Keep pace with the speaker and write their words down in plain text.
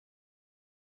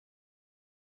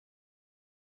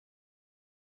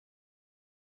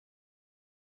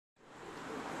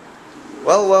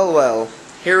Well, well, well,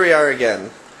 here we are again.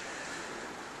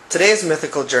 Today's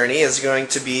mythical journey is going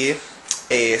to be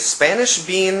a Spanish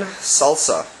bean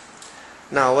salsa.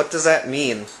 Now, what does that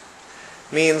mean?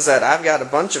 It means that I've got a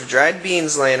bunch of dried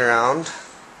beans laying around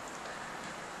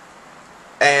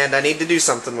and I need to do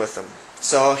something with them.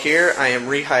 So here I am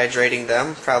rehydrating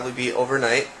them, probably be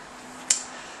overnight.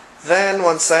 Then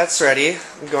once that's ready,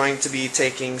 I'm going to be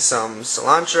taking some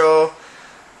cilantro,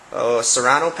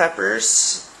 serrano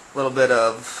peppers, a little bit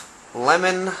of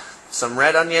lemon, some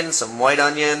red onion, some white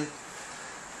onion.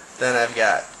 Then I've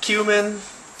got cumin,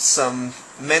 some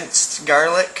minced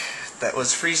garlic that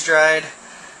was freeze-dried,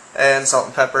 and salt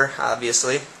and pepper,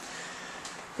 obviously.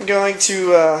 I'm going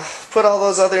to put all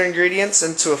those other ingredients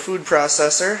into a food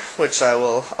processor, which I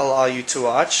will allow you to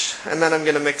watch, and then I'm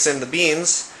going to mix in the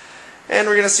beans, and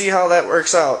we're going to see how that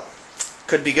works out.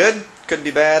 Could be good, could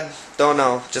be bad, don't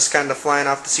know, just kind of flying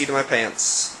off the seat of my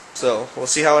pants. So, we'll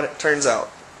see how it turns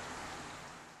out.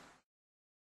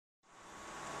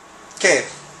 Okay,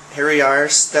 here we are,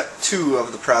 step 2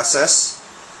 of the process.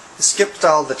 I skipped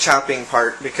all the chopping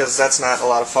part because that's not a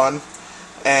lot of fun,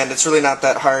 and it's really not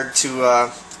that hard to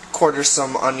quarter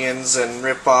some onions and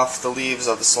rip off the leaves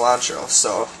of the cilantro,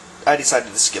 so I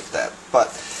decided to skip that. But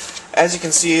as you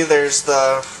can see, there's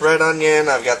the red onion,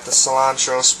 I've got the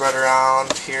cilantro spread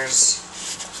around, here's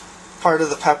part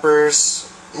of the peppers.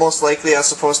 Most likely I was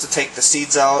supposed to take the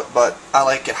seeds out, but I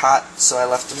like it hot, so I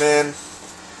left them in.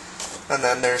 And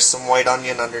then there's some white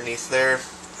onion underneath there.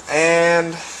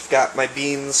 And got my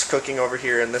beans cooking over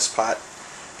here in this pot.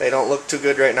 They don't look too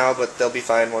good right now, but they'll be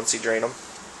fine once you drain them.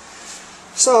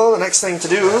 So the next thing to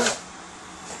do,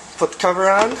 put the cover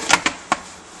on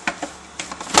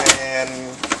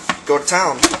and go to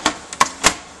town.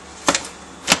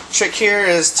 Trick here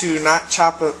is to not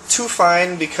chop it too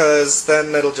fine because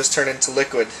then it'll just turn into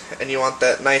liquid and you want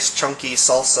that nice chunky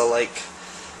salsa-like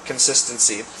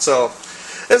consistency. So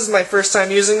this is my first time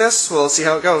using this. We'll see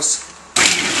how it goes.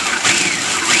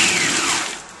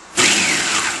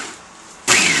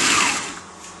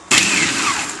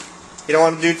 You don't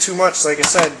want to do too much, like I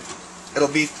said,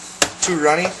 it'll be too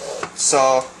runny. So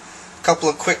a couple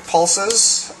of quick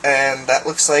pulses and that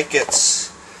looks like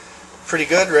it's pretty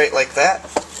good right like that.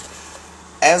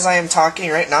 As I am talking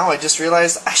right now, I just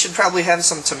realized I should probably have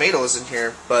some tomatoes in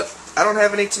here, but I don't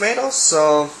have any tomatoes,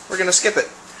 so we're going to skip it.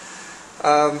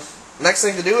 Next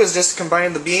thing to do is just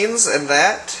combine the beans and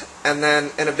that, and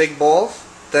then in a big bowl,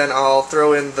 then I'll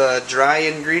throw in the dry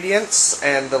ingredients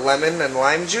and the lemon and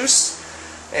lime juice,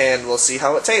 and we'll see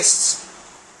how it tastes.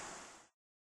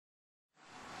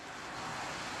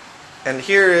 And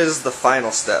here is the final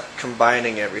step,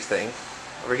 combining everything.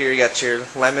 Over here you got your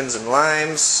lemons and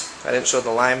limes. I didn't show the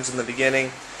limes in the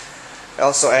beginning. I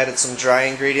also added some dry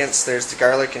ingredients. There's the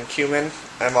garlic and cumin.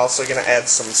 I'm also going to add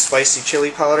some spicy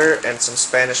chili powder and some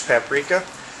Spanish paprika.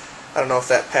 I don't know if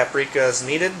that paprika is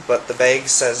needed, but the bag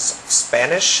says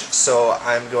Spanish, so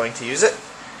I'm going to use it.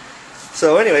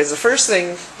 So anyways, the first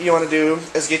thing you want to do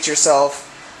is get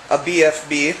yourself a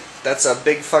BFB. That's a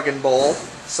big fucking bowl,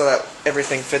 so that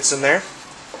everything fits in there.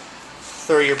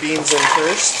 Throw your beans in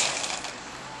first.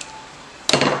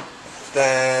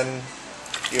 Then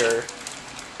your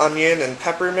onion and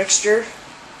pepper mixture.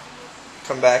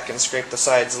 Come back and scrape the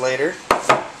sides later.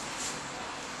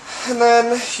 And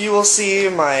then you will see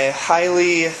my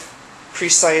highly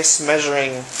precise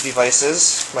measuring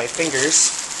devices, my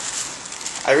fingers.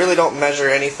 I really don't measure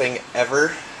anything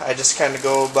ever. I just kind of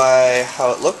go by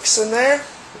how it looks in there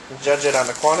and judge it on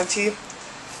the quantity.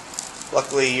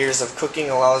 Luckily, years of cooking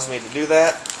allows me to do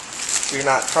that. If you're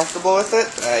not comfortable with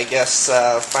it, I guess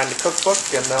find a cookbook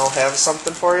and they'll have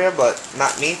something for you, but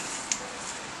not me.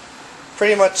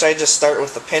 Pretty much I just start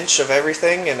with a pinch of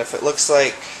everything, and if it looks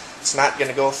like it's not going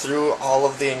to go through all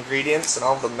of the ingredients and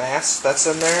all the mass that's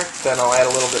in there, then I'll add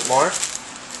a little bit more.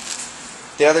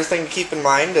 The other thing to keep in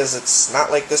mind is it's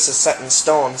not like this is set in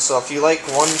stone, so if you like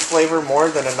one flavor more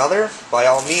than another, by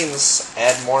all means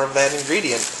add more of that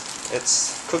ingredient.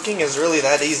 Cooking is really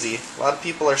that easy. A lot of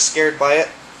people are scared by it.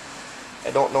 I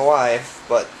don't know why,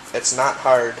 but it's not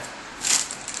hard.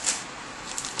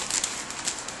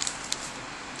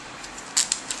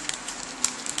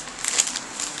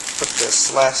 Put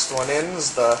this last one in,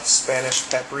 is the Spanish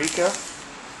paprika.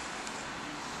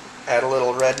 Add a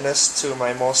little redness to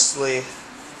my mostly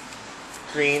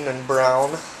green and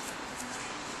brown.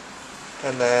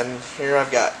 And then here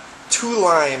I've got 2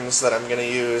 limes that I'm going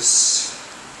to use,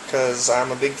 because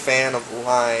I'm a big fan of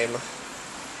lime.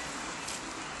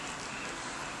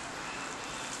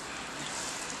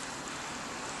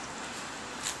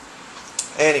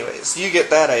 Anyways, you get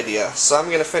that idea. So I'm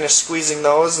going to finish squeezing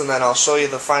those, and then I'll show you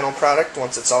the final product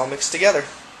once it's all mixed together.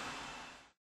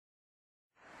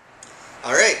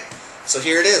 Alright, so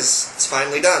here it is. It's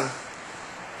finally done.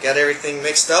 Got everything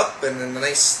mixed up in a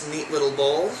nice, neat little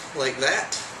bowl like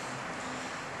that.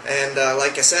 And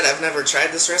like I said, I've never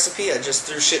tried this recipe. I just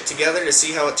threw shit together to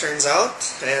see how it turns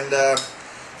out. And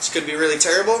this could be really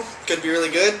terrible, could be really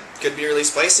good, could be really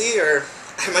spicy, or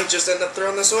I might just end up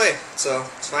throwing this away. So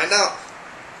let's find out.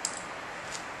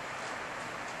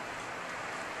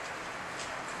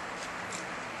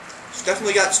 It's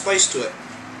definitely got spice to it,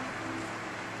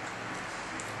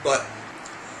 but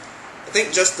I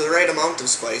think just the right amount of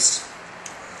spice.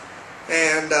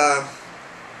 And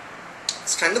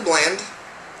it's kind of bland.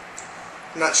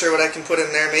 I'm not sure what I can put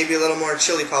in there. Maybe a little more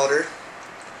chili powder.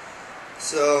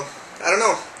 So, I don't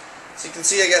know. So you can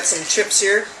see I got some chips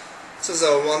here. This is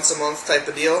a once a month type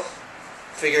of deal.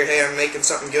 Figure, hey, I'm making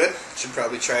something good. Should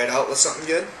probably try it out with something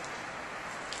good.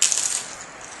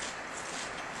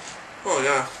 Oh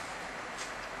yeah.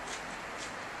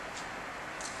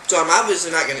 So I'm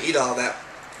obviously not going to eat all that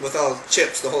with all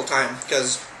chips the whole time,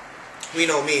 because we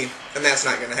know me, and that's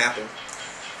not going to happen.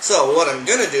 So what I'm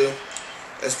going to do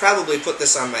is probably put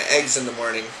this on my eggs in the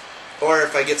morning. Or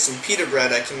if I get some pita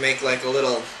bread, I can make like a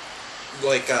little,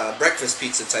 like breakfast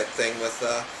pizza type thing with,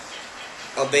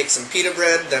 I'll bake some pita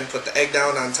bread, then put the egg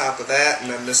down on top of that, and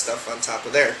then this stuff on top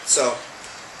of there. So,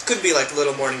 could be like a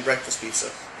little morning breakfast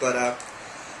pizza. But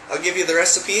I'll give you the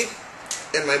recipe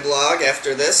in my blog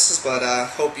after this, but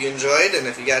hope you enjoyed, and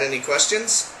if you got any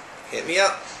questions, hit me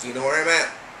up. You know where I'm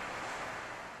at.